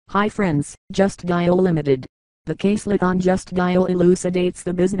Hi friends, Just Dial Limited. The caselet on Just Dial elucidates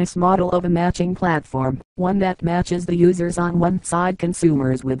the business model of a matching platform, one that matches the users on one side,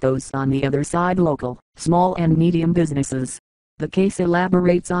 consumers, with those on the other side, local, small and medium businesses. The case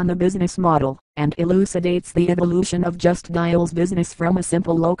elaborates on the business model, and elucidates the evolution of Just Dial's business from a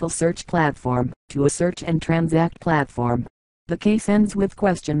simple local search platform, to a search and transact platform. The case ends with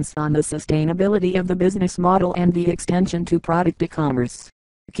questions on the sustainability of the business model and the extension to product e-commerce.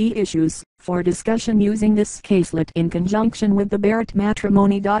 Key issues for discussion using this caselet in conjunction with the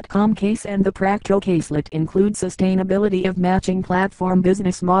BarrettMatrimony.com case and the Practo caselet include sustainability of matching platform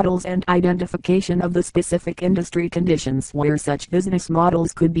business models and identification of the specific industry conditions where such business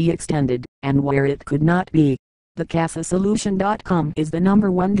models could be extended, and where it could not be. The CaseSolution.com is the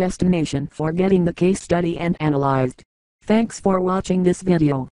 #1 destination for getting the case study and analyzed. Thanks for watching this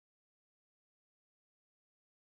video.